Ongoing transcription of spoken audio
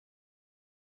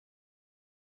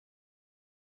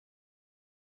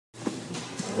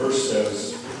verse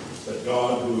says that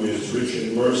God, who is rich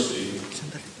in mercy,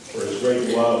 for his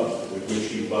great love with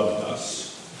which he loved us.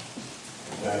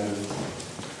 And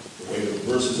the way the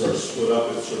verses are split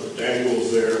up, it sort of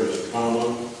dangles there with a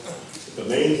comma. The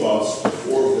main thoughts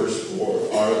before verse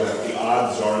 4 are that the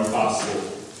odds are impossible.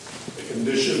 The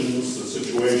conditions, the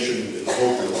situation is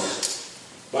hopeless.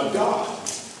 But God,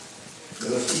 and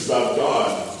let's speak about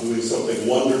God doing something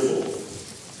wonderful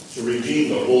to redeem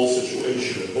the whole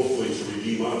situation and hopefully to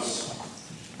redeem us.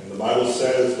 And the Bible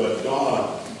says, but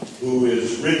God, who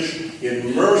is rich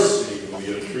in mercy, we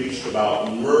have preached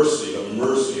about mercy, the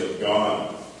mercy of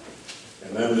God.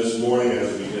 And then this morning,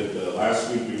 as we did last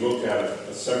week, we looked at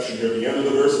a section here at the end of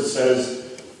the verse. It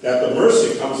says that the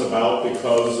mercy comes about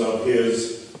because of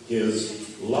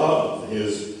his love,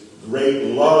 his great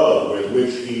love with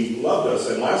which he loved us.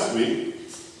 And last week,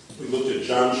 we looked at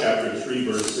John chapter 3,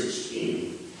 verse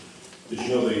 16. Did you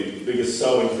know the biggest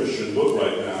selling Christian book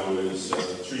right now is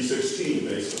 3:16,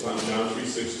 based upon John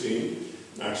 3:16,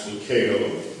 Max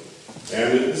Lucado.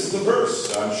 And this is the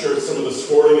verse. I'm sure it's some of the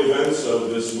sporting events of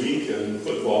this week, and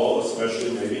football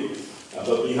especially maybe.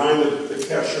 But behind the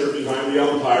catcher, behind the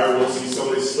umpire, we'll see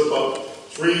somebody slip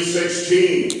up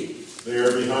 3:16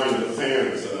 there behind the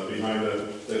fans,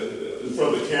 in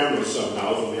front of the camera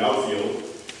somehow from the outfield.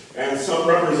 And some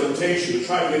representation to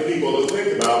try to get people to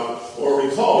think about or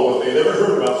recall what they never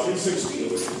heard about 3:16,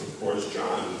 which is, of course,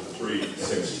 John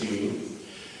 3:16.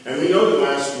 And we noted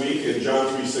last week in John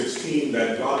 3:16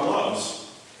 that God loves.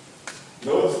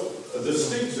 Notice a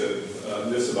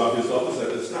distinctiveness about his love is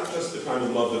that it's not just the kind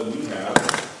of love that we have,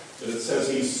 but it says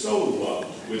he's so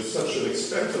loved with such an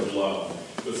extent of love,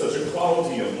 with such a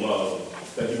quality of love,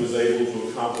 that he was able to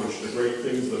accomplish the great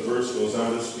things the verse goes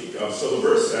on to speak of. So the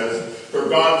verse says, for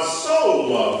God so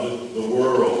loved the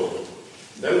world.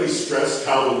 Then we stressed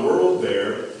how the world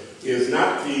there is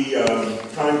not the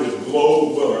kind of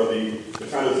globe or the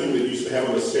kind of thing that you used to have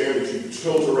on the stand that you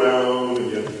tilt around and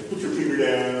you put your finger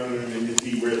down and you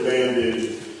see where it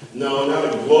landed. No, not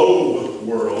a globe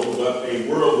world, but a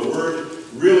world. The word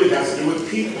really has to do with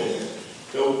people.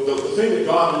 The thing that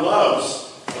God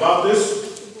loves about this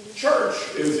church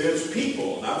is its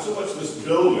people, not so much this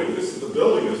building. The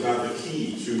building is not the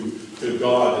key to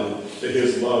God and to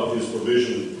his love, his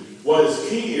provision. What is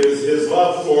key is his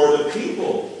love for the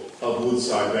people of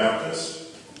Woodside Baptist.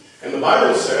 And the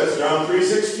Bible says, John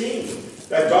 3:16,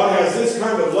 that God has this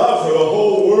kind of love for the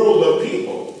whole world of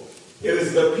people. It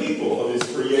is the people of his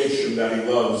creation that he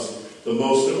loves the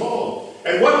most of all.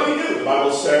 And what did he do? The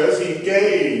Bible says he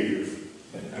gave.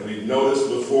 And we've noticed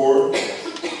before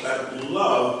that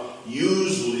love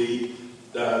usually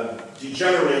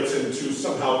degenerates into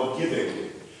somehow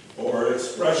giving or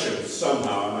expression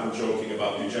somehow. I'm not joking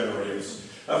about degenerates.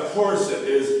 Of course it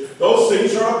is. Those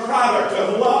things are a product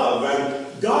of love,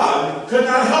 and God could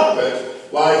not help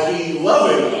it while he,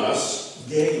 loving us,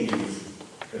 gave.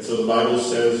 And so the Bible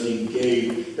says he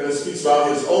gave. And it speaks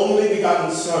about his only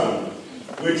begotten Son,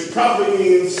 which probably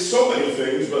means so many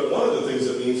things, but one of the things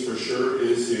it means for sure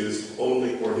is his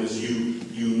only or his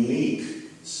unique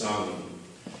Son.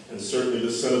 And certainly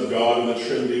the Son of God in the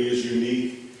Trinity is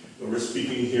unique. When we're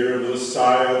speaking here of the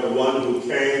Messiah, the one who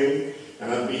came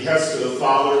and at the behest of the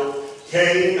Father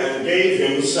came and gave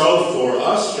himself for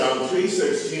us, John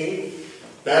 3:16,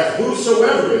 that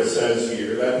whosoever, it says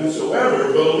here, that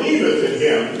whosoever believeth in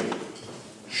him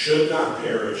should not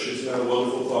perish. Isn't that a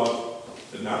wonderful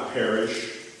thought? To not perish,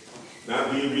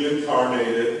 not be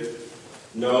reincarnated,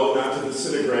 no, not to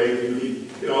disintegrate.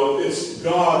 It's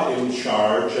God in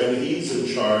charge, and he's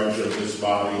in charge of this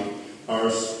body, our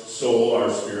soul, our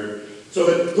spirit, so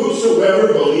that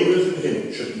whosoever believeth in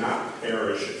him should not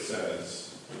perish, it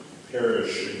says.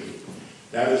 Perishing.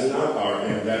 That is not our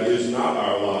end. That is not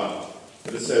our lot.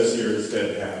 But it says here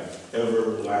instead, have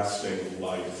everlasting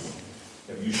life.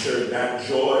 Have you shared that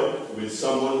joy with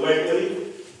someone lately?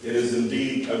 It is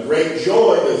indeed a great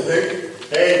joy to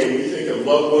think, hey, when we think of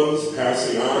loved ones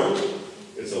passing on,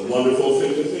 it's a wonderful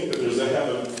thing to think that there's a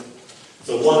heaven. It's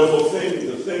a wonderful thing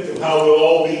to think of how we'll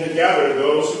all be together,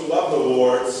 those who love the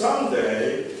Lord,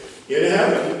 someday in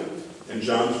heaven. And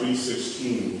John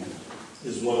 3:16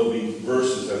 is one of the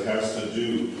verses that has to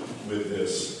do with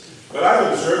this. But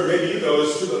I've observed, maybe you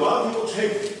noticed too, that a lot of people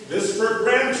take this for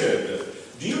granted.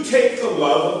 Do you take the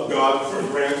love of God for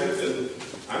granted? And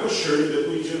I'm assured that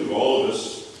we do, all of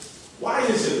us. Why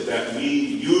is it that we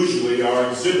usually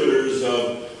are exhibitors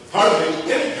of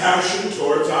hardly any passion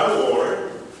towards our Lord?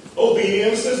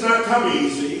 Obedience does not come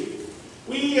easy.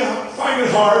 We find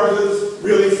it hard to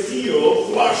really feel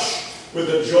flush with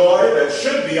the joy that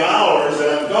should be ours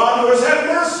and God who has had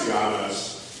mercy on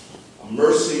us. A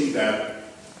mercy that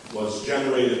was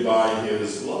generated separated by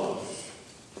his love.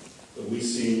 But we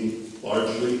seem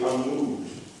largely unmoved.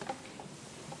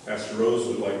 Pastor Rose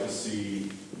would like to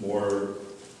see more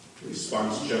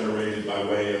response generated by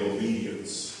way of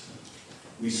obedience.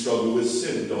 We struggle with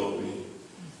sin, don't we?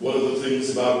 One of the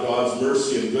things about God's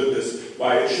mercy and goodness,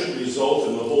 why it should result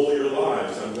in the holier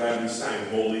lives. I'm glad we sang,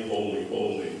 holy, holy,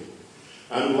 holy.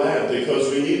 I'm glad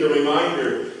because we need a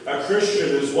reminder. A Christian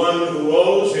is one who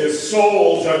owes his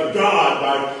soul to God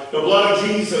by the blood of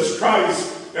Jesus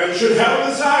Christ and should have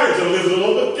a desire to live a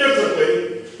little bit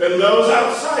differently than those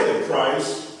outside of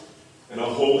Christ and a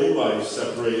holy life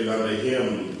separated unto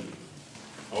him.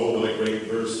 Oh, what a great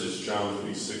verse is John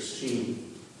 3:16.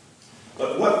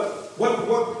 But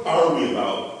what are we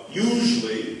about?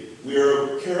 Usually we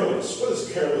are careless. What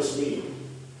does careless mean?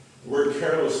 The word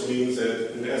careless means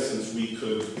that, in essence, we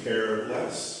could care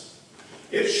less.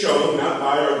 It's shown not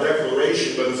by our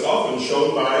declaration, but it's often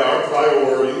shown by our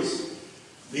priorities,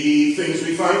 the things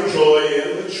we find joy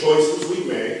in, the choices we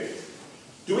make.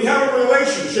 Do we have a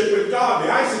relationship with God?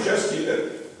 May I suggest to you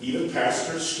that even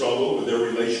pastors struggle with their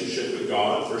relationship with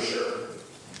God, for sure.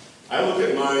 I look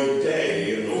at my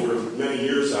day, and over many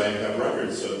years I have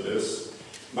records of this.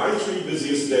 My 3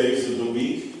 busiest days of the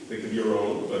week, think of your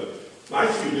own, but my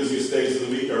 3 busiest days of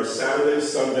the week are Saturday,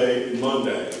 Sunday,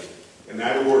 Monday, in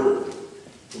that order.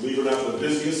 Believe it or not, the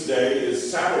busiest day is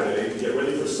Saturday to get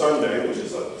ready for Sunday, which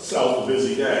is itself a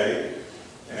busy day.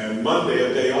 And Monday,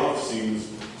 a day off, seems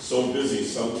so busy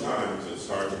sometimes it's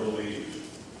hard to believe.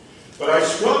 But I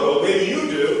struggle, maybe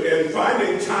you do, in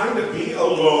finding time to be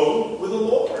alone with the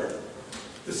Lord,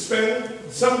 to spend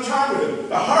some time with him.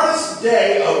 The hardest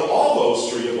day of all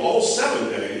those 3, of all 7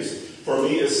 days, for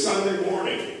me is Sunday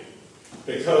morning.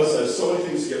 Because there's so many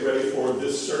things to get ready for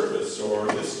this service or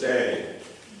this day.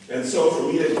 And so for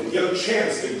me to get a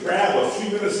chance to grab a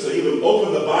few minutes to even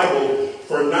open the Bible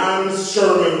for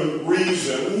non-sermon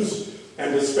reasons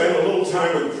and to spend a little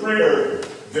time in prayer,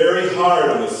 very hard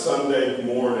on a Sunday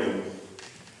morning.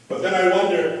 But then I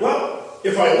wonder, well,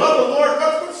 if I love the Lord,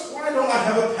 why don't I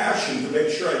have a passion to make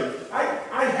sure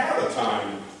I have a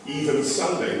time, even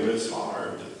Sunday, when it's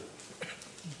hard?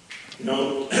 You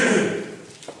know,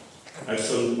 I've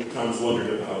sometimes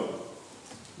wondered about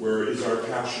where is our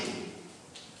passion?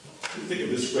 We think of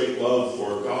this great love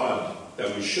for God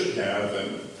that we should have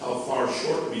and how far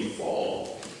short we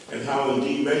fall. And how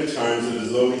indeed many times it is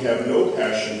as though we have no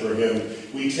passion for him.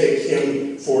 We take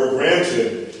him for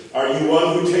granted. Are you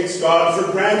one who takes God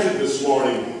for granted this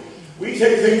morning? We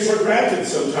take things for granted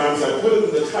sometimes. I put it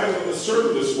in the title of the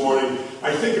sermon this morning.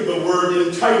 I think of the word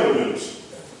entitlement.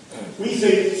 We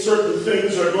think certain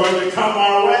things are going to come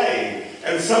our way.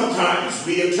 And sometimes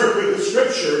we interpret the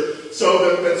scripture so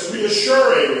that that's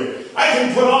reassuring. I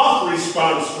can put off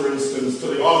response, for instance, to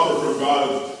the offer from God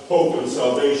of hope and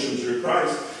salvation through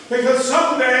Christ. Because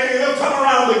someday it'll come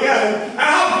around again, and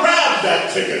I'll grab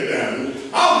that ticket then.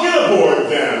 I'll get aboard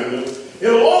then.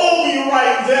 It'll all be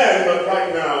right then, but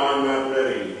right now I'm not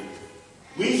ready.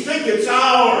 We think it's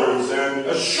ours and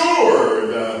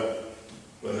assured,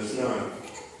 but it's not.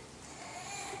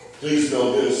 Please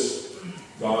know this,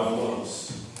 God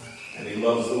loves. And he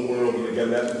loves the world, and again,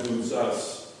 that includes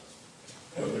us.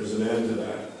 But there's an end to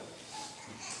that.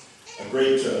 A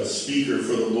great speaker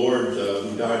for the Lord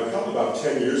who died probably about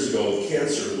 10 years ago of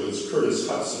cancer was Curtis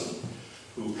Hudson,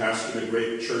 who pastored a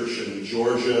great church in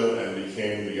Georgia and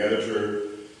became the editor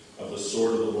of the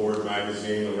Sword of the Lord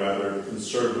magazine, a rather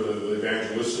conservative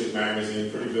evangelistic magazine,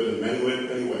 pretty good in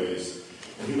many ways.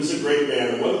 And he was a great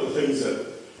man, and one of the things that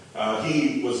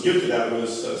he was gifted at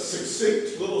was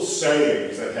succinct little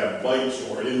sayings that have bite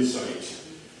or insight.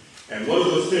 And one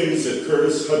of the things that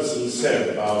Curtis Hudson said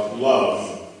about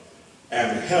love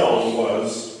and hell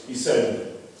was, he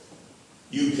said,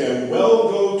 you can well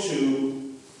go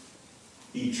to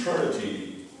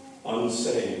eternity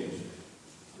unsaved,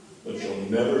 but you'll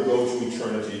never go to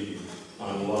eternity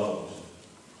unloved.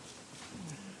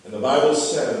 And the Bible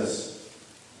says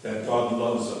that God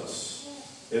loves us.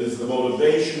 It is the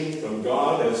motivation from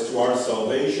God as to our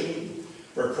salvation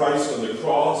for Christ on the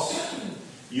cross.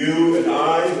 You and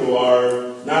I, who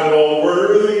are not at all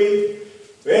worthy,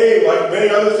 like many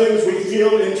other things, we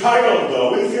feel entitled,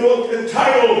 though. We feel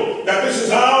entitled that this is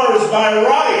ours by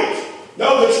right.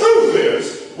 No, the truth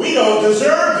is, we don't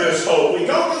deserve this hope. We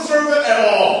don't deserve it at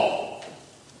all.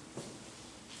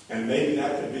 And maybe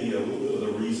that could be a little bit of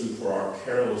the reason for our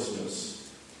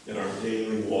carelessness in our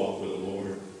daily walk with the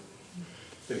Lord.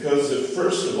 Because if,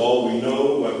 first of all, we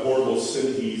know what horrible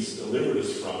sin he's delivered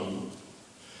us from,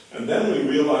 and then we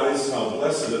realize how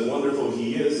blessed and wonderful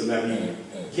he is, and that he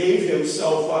gave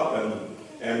himself up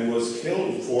and was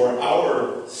killed for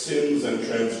our sins and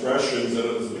transgressions, and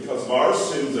it was because of our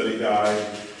sins that he died,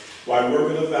 why we're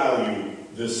going to value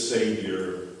this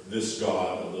Savior, this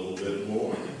God, a little bit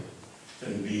more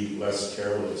and be less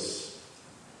careless.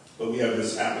 But we have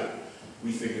this habit.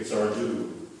 We think it's our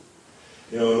due.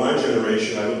 You know, in my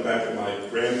generation, I look back at my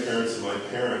grandparents and my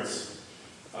parents.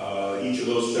 Each of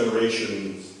those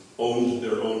generations owned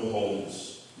their own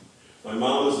homes. My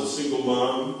mom was a single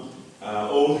mom,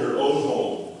 owned her own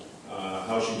home.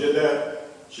 How she did that?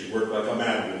 She worked like a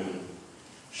madwoman.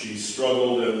 She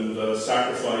struggled and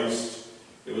sacrificed.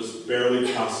 It was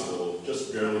barely possible,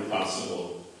 just barely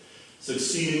possible.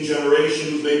 Succeeding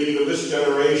generations, maybe even this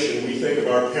generation, we think of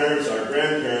our parents, our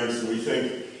grandparents, and we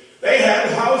think, they had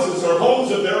houses or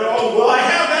homes of their own. Will I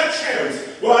have that chance?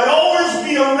 Will I always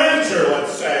be a renter,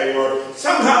 let's say, or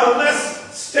somehow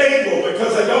less stable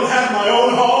because I don't have my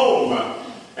own home?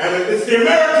 And it's the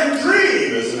American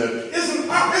dream, isn't it? Isn't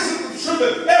it true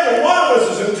that every one of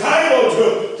us is entitled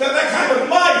to that kind of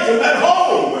life and that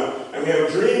home? And we have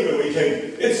a dream and we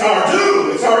think, it's our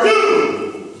due, it's our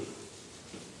due.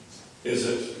 Is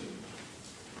it?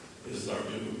 Is it our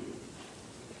due?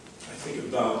 I think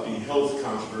about the health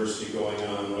controversy going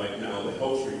on right now, the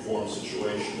health reform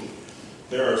situation.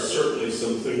 There are certainly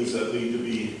some things that need to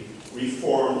be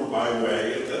reformed by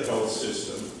way of the health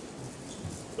system.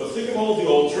 But think of all the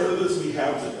alternatives we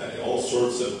have today, all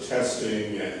sorts of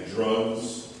testing and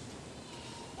drugs.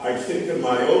 I think of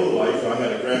my own life. I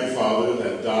had a grandfather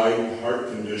that died of a heart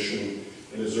condition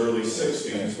in his early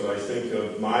 60s, but I think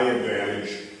of my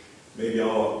advantage. Maybe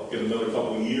I'll get another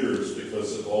couple of years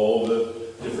because of all the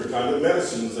different kind of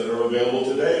medicines that are available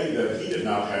today that he did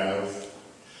not have.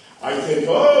 I think,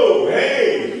 oh,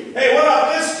 hey, what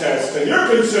about this test? And you're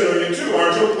considering it too,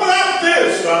 aren't you? What about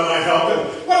this on my health?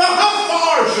 And how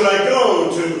far should I go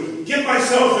to get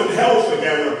myself in health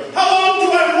again? Or how long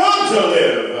do I want to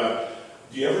live?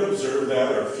 Do you ever observe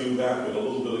that or feel that with a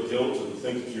little bit of guilt and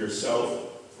think to yourself,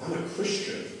 I'm a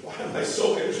Christian. Why am I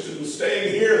so interested in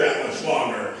staying here that much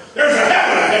longer? There's a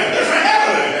heaven ahead! There's a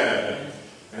heaven ahead!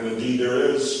 And indeed there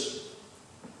is.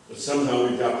 But somehow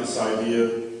we've got this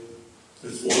idea,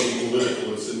 it's more than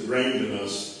political, it's ingrained in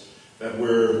us, that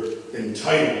we're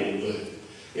entitled,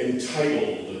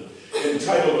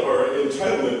 or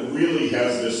entitlement really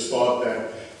has this thought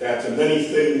that many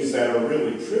things that are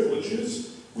really privileges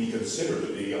we consider to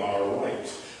be our right.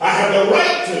 I have the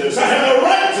right to this, I have the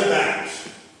right to that.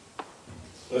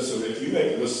 Listen, if you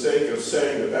make the mistake of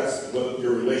saying that that's what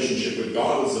your relationship with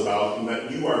God is about, and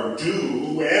that you are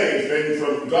due anything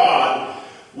from God,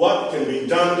 what can be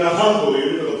done to humble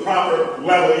you to the proper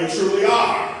level you truly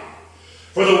are?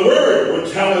 For the Word would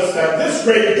tell us that this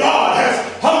great God has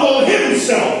humbled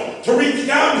himself to reach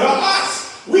down to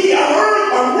us. We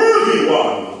are unworthy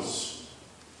ones.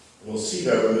 We'll see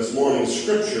that in this morning's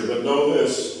scripture, but know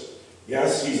this.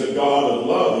 Yes, he's a God of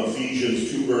love,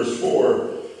 Ephesians 2 verse 4.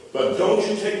 But don't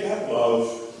you take that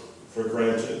love for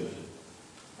granted.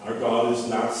 Our God is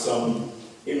not some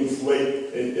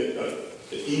ego-inflated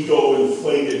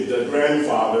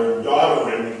grandfather,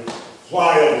 doddering,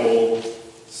 pliable,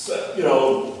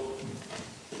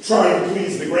 trying to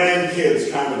please the grandkids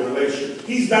kind of relation.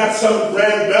 He's not some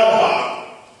grand bellhop.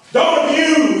 Don't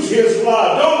abuse his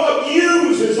love. Don't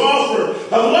abuse his offer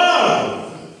of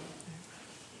love.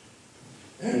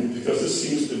 And because this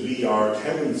seems to be our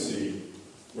tendency,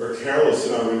 we're careless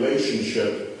in our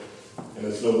relationship, and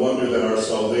it's no wonder that our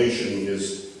salvation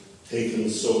is taken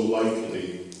so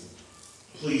lightly.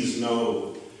 Please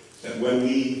know that when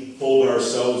we hold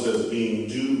ourselves as being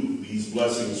due these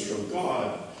blessings from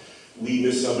God, we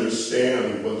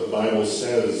misunderstand what the Bible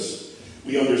says.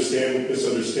 We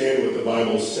misunderstand what the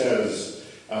Bible says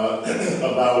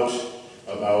about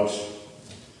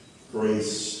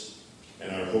grace and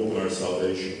our hope and our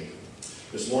salvation.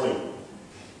 This morning,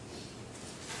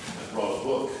 I brought a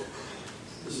book.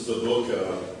 This is a book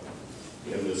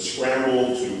in the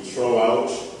scramble to throw out,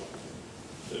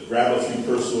 to grab a few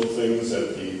personal things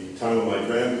at the time of my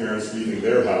grandparents leaving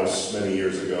their house many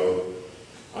years ago.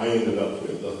 I ended up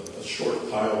with a short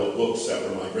pile of books that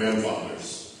were my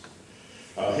grandfather's.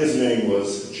 His name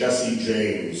was Jesse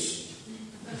James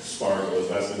Spargo. His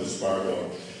last name was Spargo.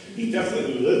 He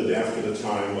definitely lived after the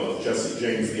time of Jesse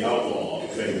James the Outlaw, a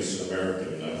famous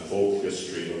American folk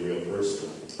history of a real person.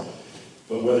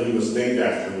 But whether he was named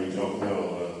after him, we don't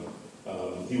know.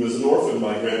 He was an orphan,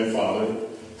 my grandfather.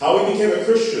 How he became a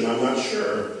Christian, I'm not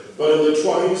sure. But in the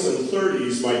 20s and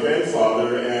 30s, my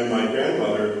grandfather and my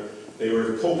grandmother, they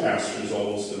were co-pastors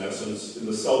almost in essence, in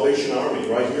the Salvation Army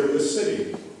right here in this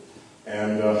city.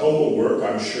 And humble work,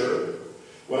 I'm sure.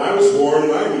 When I was born,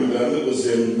 and I knew them, it was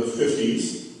in the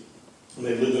 50s. And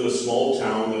they lived in a small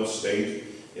town upstate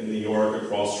in New York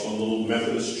across from a little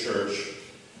Methodist church.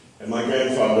 And my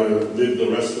grandfather lived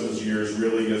the rest of his years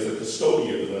really as a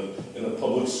custodian in a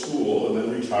public school and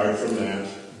then retired from that.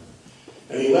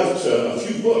 And he left a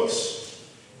few books.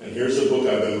 And here's a book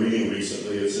I've been reading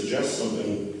recently. It suggests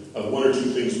something of one or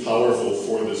two things powerful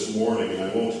for this morning. And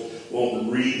I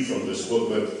won't read from this book,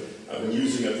 but I've been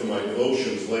using it for my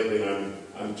devotions lately, and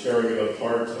I'm tearing it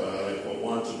apart. I don't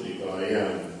want to be, but I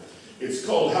am. It's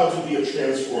called How to Be a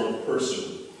Transformed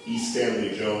Person, E.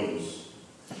 Stanley Jones.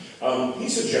 He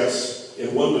suggests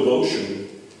in one devotion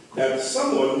that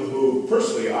someone who,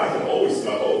 personally, I had always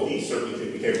thought, oh, he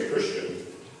certainly became a Christian,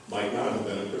 might not have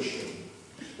been a Christian.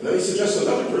 And then he suggests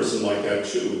another person like that,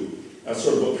 too, as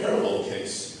sort of a parallel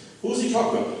case. Who is he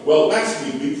talking about? Well, last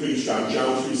week we preached on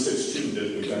John 3:16,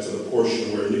 didn't we? That's the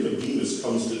portion where Nicodemus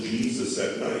comes to Jesus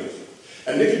at night.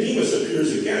 And Nicodemus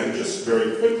appears again just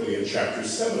very quickly in chapter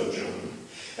 7 of John.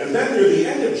 And then near the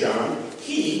end of John,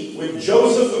 he, with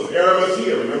Joseph of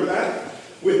Arimathea, remember that?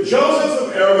 With Joseph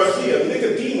of Arimathea,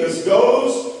 Nicodemus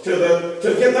goes to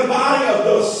get the body of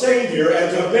the Savior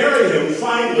and to bury him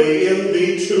finally in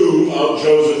the tomb of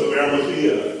Joseph of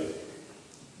Arimathea.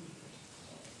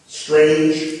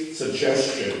 Strange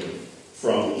suggestion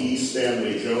from E.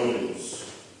 Stanley Jones.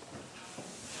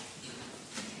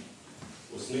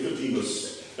 Was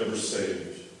Nicodemus ever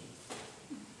saved?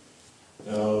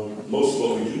 Now, most of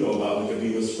what we do know about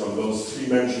Nicodemus from those three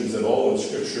mentions at all in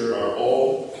Scripture are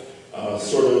all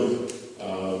sort of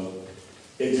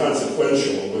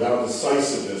inconsequential, without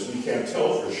decisiveness. We can't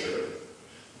tell for sure.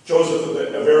 Joseph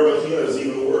of Arimathea is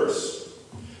even worse.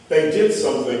 They did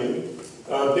something.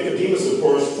 Nicodemus, of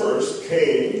course, first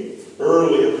came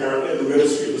early, apparently, in the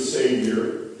ministry of the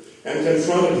Savior and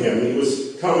confronted him. He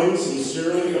was coming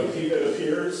sincerely, it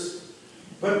appears.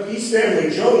 But E.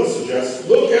 Stanley Jones suggests,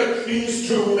 look at these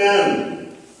two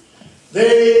men.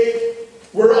 They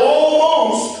were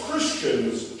almost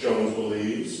Christians, Jones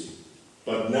believes,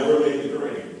 but never made the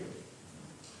grade.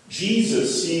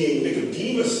 Jesus, seeing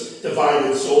Nicodemus'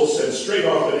 divided soul, said straight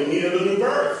off that he needed a new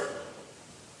birth.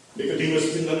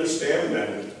 Nicodemus didn't understand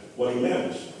then what he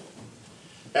meant.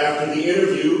 After the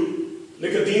interview,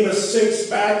 Nicodemus sinks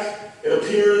back. It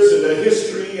appears in the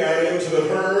history and into the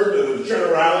herd and the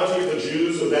generality of the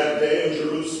Jews of that day in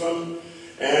Jerusalem.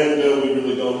 And we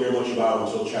really don't hear much about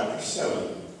it until chapter 7.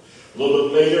 A little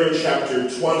bit later in chapter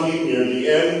 20, near the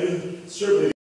end, certainly